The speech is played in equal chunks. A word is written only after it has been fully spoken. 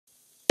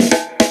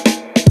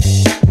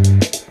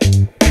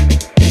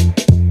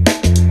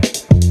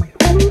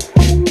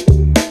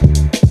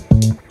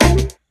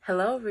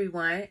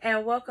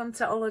welcome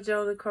to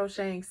Olajo the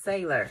Crocheting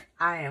Sailor.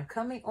 I am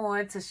coming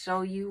on to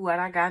show you what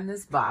I got in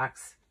this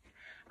box.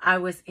 I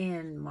was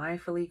in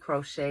Mindfully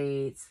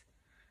Crocheted's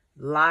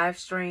live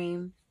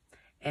stream,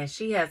 and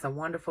she has a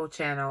wonderful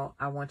channel.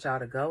 I want y'all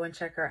to go and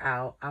check her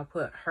out. I'll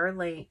put her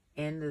link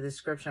in the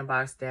description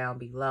box down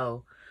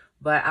below.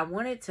 But I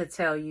wanted to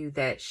tell you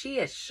that she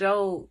had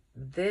showed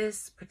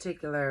this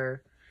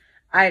particular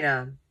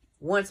item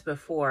once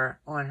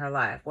before on her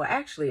live. Well,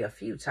 actually a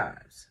few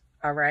times.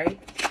 All right.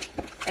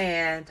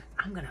 And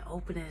I'm going to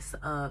open this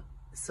up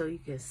so you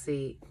can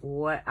see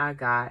what I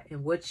got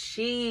and what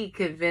she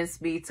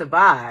convinced me to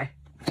buy.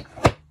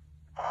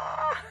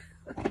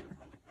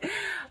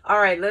 All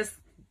right, let's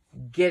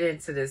get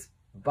into this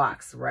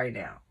box right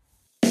now.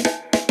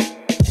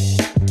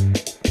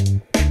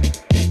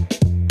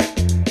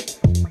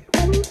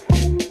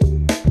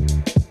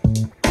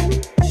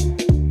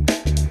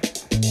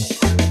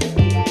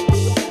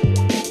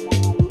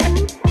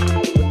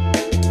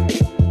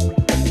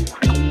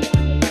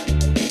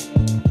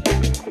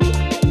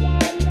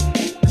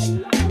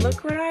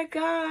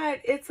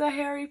 It's a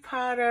Harry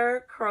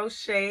Potter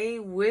Crochet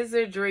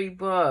Wizardry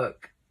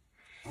book.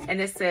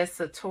 And it says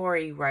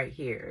Satori right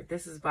here.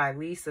 This is by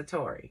Lee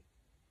Satori.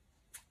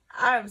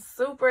 I'm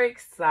super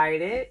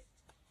excited.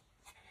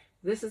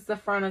 This is the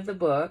front of the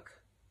book.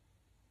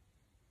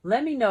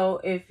 Let me know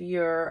if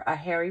you're a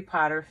Harry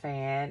Potter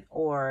fan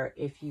or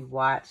if you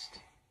watched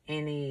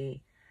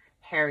any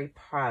Harry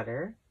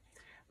Potter.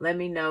 Let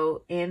me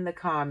know in the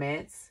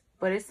comments.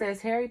 But it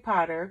says Harry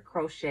Potter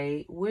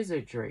Crochet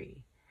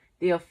Wizardry,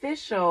 the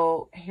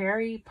official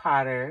Harry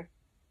Potter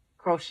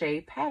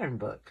crochet pattern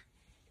book.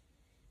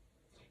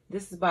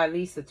 This is by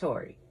Lee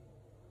Satori.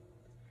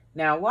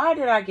 Now, why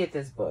did I get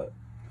this book?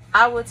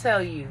 I will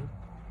tell you,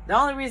 the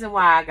only reason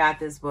why I got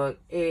this book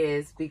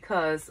is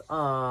because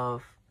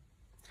of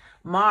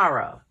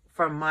Mara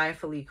from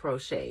Mindfully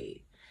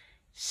Crocheted.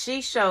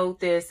 She showed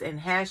this and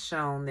has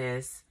shown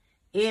this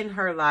in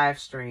her live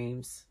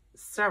streams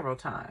several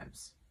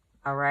times.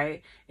 All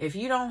right. If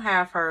you don't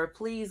have her,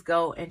 please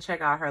go and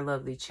check out her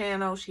lovely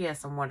channel. She has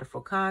some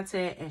wonderful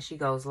content and she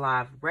goes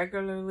live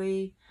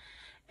regularly.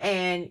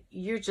 And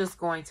you're just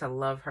going to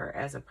love her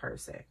as a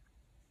person.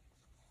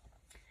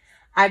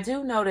 I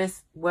do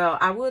notice, well,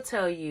 I will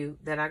tell you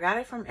that I got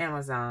it from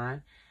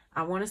Amazon.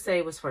 I want to say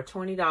it was for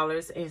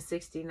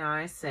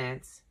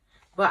 $20.69.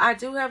 But I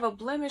do have a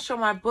blemish on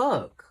my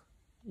book.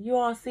 You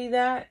all see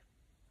that?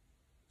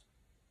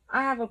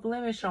 I have a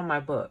blemish on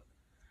my book.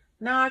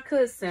 Now, I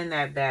could send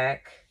that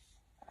back.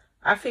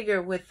 I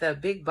figure with the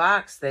big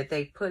box that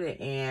they put it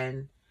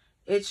in,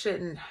 it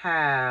shouldn't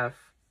have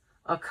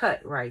a cut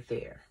right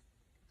there.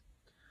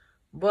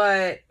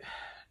 But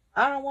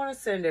I don't want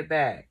to send it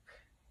back.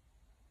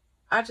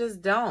 I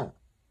just don't.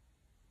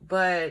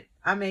 But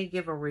I may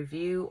give a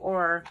review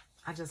or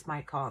I just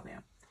might call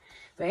them.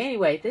 But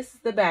anyway, this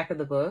is the back of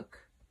the book.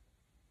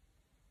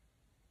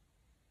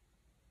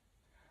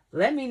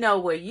 Let me know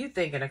what you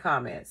think in the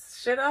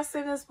comments. Should I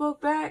send this book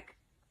back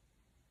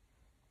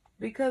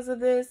because of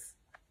this?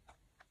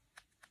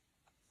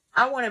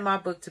 I wanted my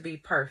book to be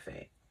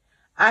perfect.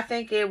 I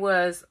think it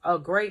was a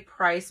great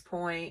price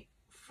point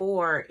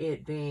for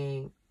it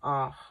being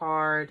a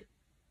hard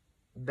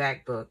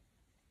back book,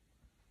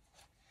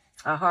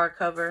 a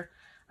hardcover.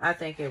 I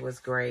think it was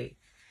great.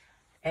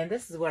 And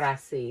this is what I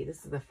see.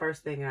 This is the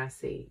first thing I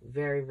see.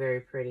 Very, very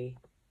pretty.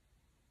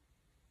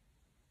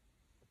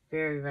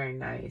 Very, very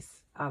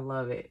nice. I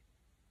love it.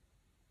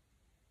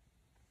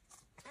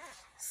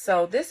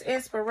 So this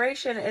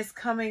inspiration is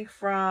coming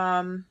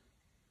from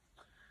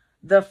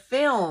the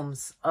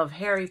films of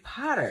Harry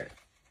Potter.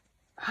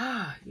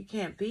 Ah, you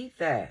can't beat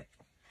that.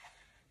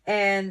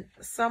 And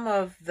some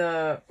of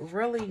the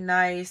really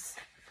nice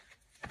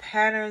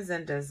patterns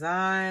and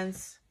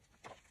designs.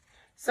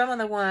 Some of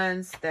the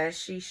ones that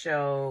she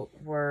showed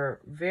were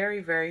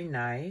very, very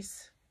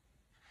nice.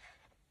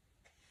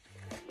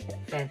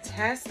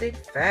 Fantastic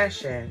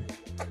fashion.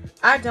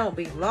 I don't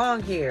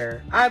belong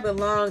here. I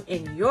belong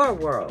in your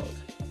world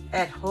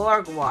at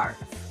Hogwarts.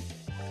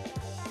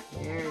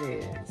 There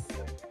it is.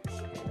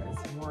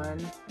 There's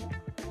one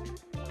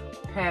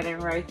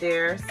pattern right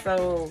there.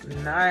 So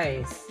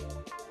nice.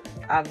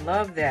 I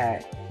love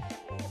that.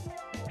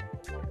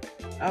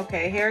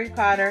 Okay, Harry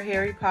Potter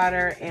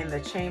and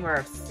the Chamber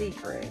of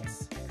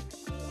Secrets.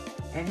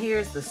 And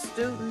here's the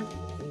student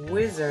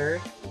wizard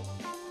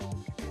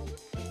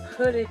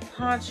hooded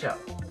poncho.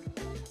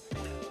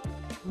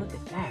 Look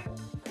at that.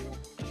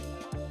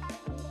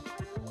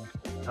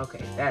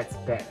 Okay, that's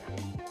better.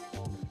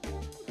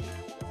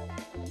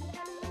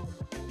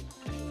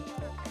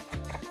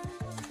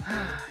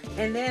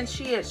 And then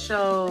she had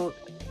showed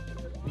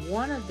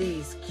one of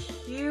these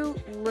cute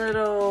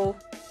little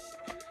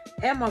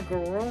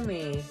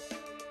amigurumi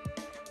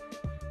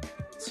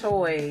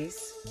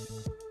toys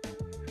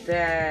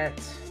that,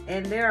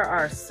 and there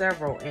are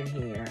several in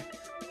here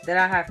that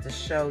I have to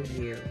show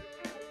you.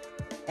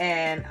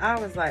 And I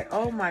was like,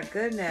 oh my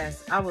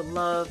goodness, I would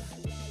love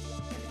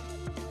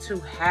to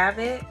have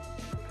it.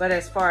 But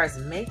as far as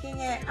making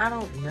it, I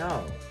don't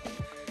know.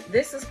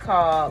 This is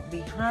called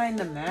Behind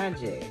the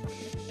Magic.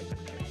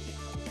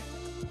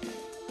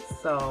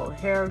 So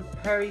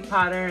Harry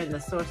Potter and the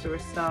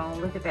Sorcerer's Stone.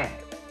 Look at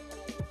that.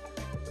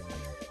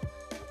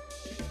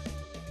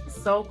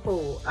 So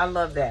cool. I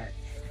love that.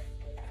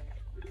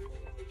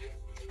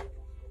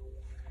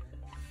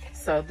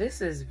 So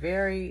this is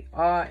very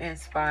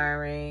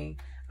awe-inspiring.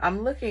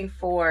 I'm looking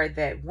for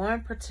that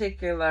one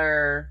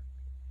particular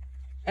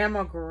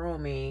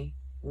amigurumi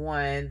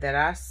one that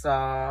I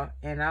saw,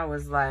 and I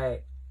was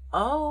like,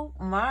 oh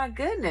my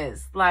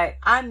goodness, like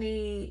I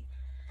need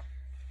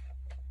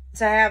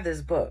to have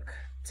this book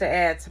to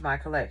add to my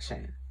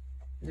collection,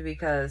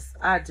 because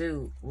I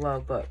do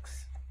love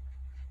books.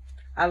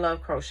 I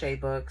love crochet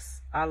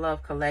books. I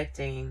love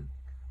collecting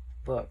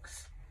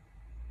books.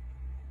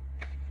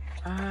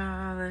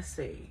 Let's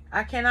see.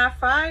 I cannot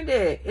find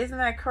it. Isn't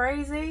that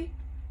crazy?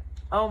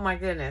 Oh my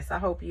goodness. I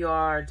hope you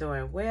are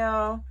doing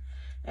well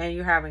and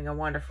you're having a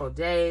wonderful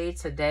day.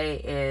 Today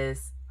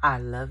is I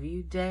Love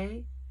You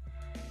Day.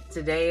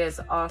 Today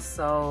is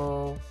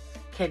also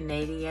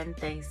Canadian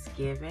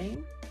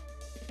Thanksgiving.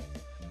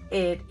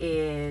 It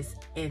is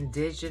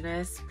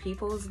Indigenous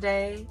Peoples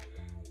Day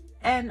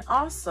and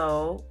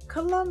also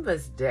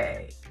Columbus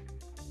Day.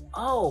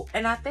 Oh,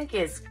 and I think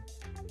it's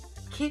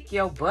Kick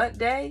Your Butt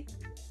Day.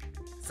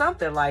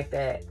 Something like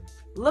that.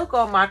 Look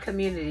on my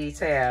community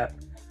tab.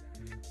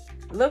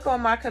 Look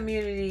on my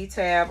community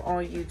tab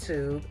on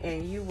YouTube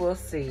and you will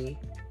see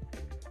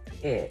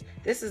it.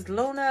 This is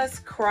Luna's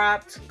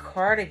cropped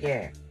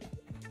cardigan.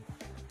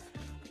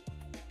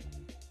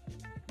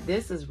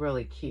 This is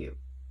really cute.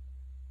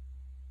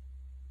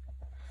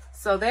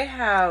 So they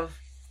have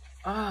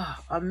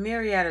a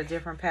myriad of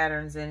different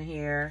patterns in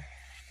here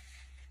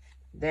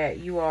that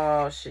you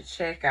all should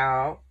check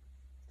out.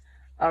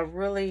 A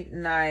really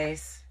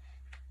nice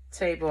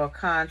table of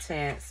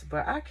contents,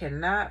 but I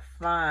cannot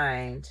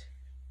find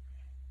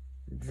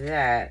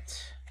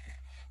that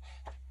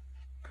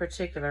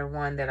particular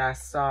one that I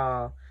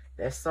saw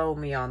that sold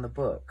me on the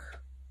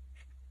book.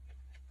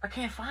 I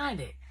can't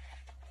find it.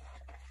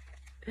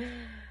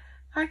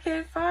 I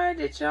can't find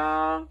it,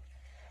 y'all.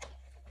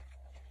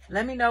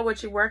 Let me know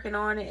what you're working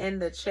on in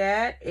the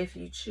chat if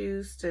you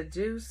choose to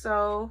do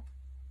so.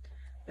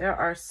 There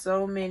are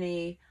so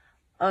many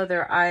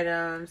other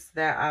items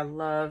that I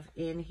love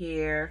in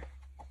here.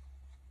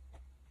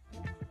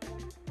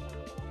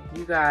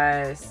 You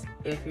guys,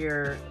 if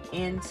you're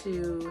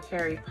into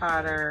Harry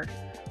Potter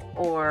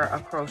or a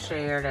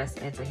crocheter that's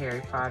into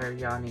Harry Potter,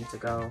 y'all need to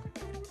go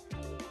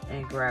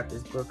and grab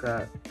this book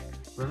up.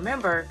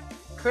 Remember,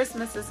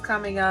 Christmas is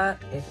coming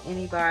up. If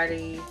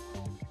anybody's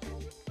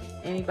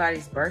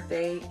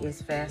birthday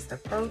is fast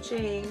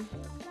approaching,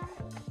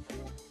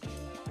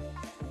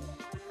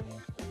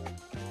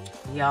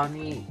 y'all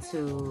need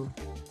to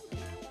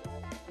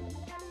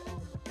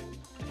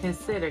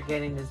consider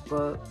getting this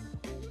book.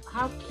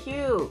 How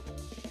cute.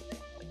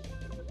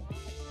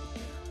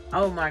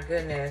 Oh my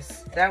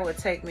goodness. That would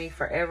take me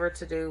forever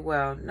to do.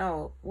 Well,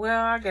 no.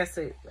 Well, I guess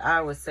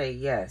I would say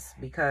yes,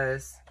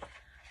 because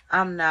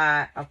I'm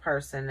not a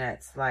person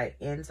that's like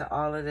into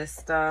all of this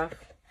stuff.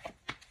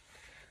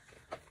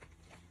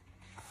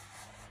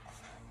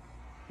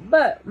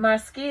 But my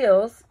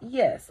skills,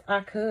 yes,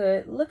 I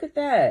could. Look at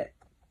that.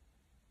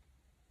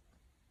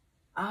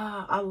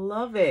 I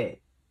love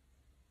it.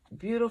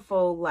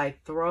 Beautiful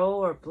like throw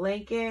or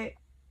blanket.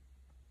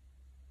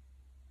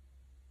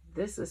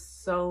 This is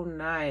so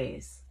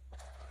nice.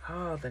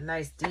 Oh, the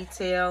nice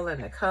detail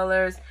and the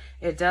colors.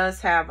 It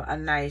does have a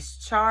nice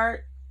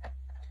chart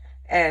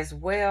as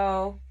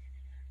well.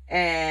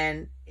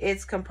 And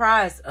it's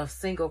comprised of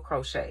single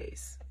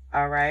crochets.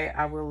 All right.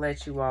 I will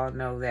let you all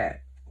know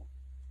that.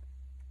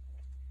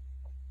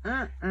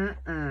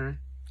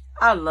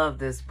 I love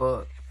this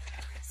book.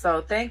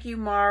 So thank you,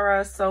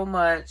 Mara, so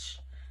much.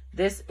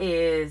 This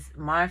is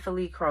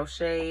Mindfully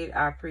Crocheted.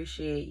 I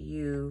appreciate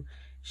you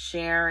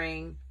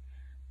sharing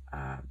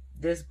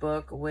this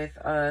book with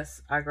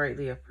us. I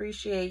greatly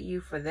appreciate you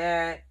for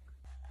that.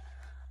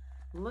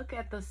 Look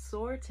at the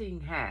sorting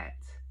hat.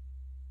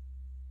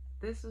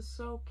 This is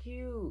so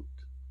cute.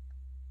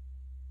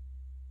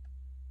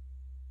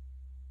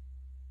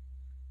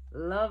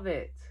 Love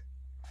it.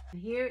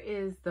 Here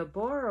is the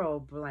Boro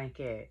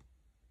blanket.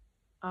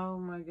 Oh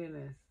my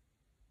goodness.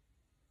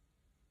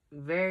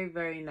 Very,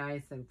 very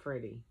nice and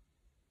pretty.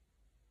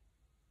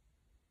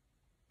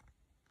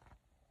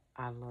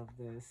 I love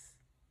this.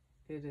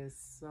 It is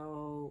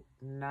so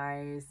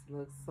nice.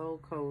 Looks so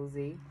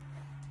cozy.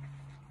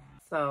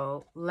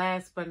 So,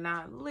 last but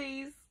not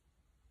least,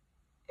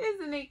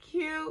 isn't it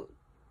cute?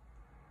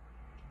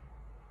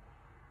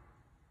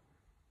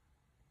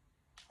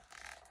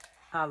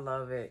 I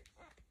love it.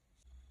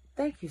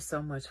 Thank you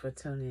so much for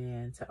tuning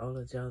in to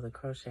Ola Joe the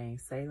Crocheting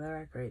Sailor.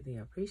 I greatly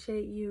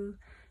appreciate you.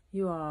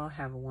 You all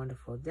have a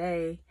wonderful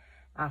day.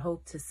 I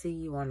hope to see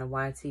you on the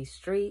YT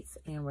streets.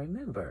 And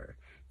remember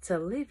to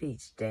live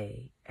each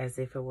day as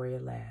if it were your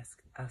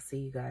last. I'll see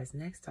you guys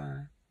next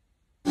time.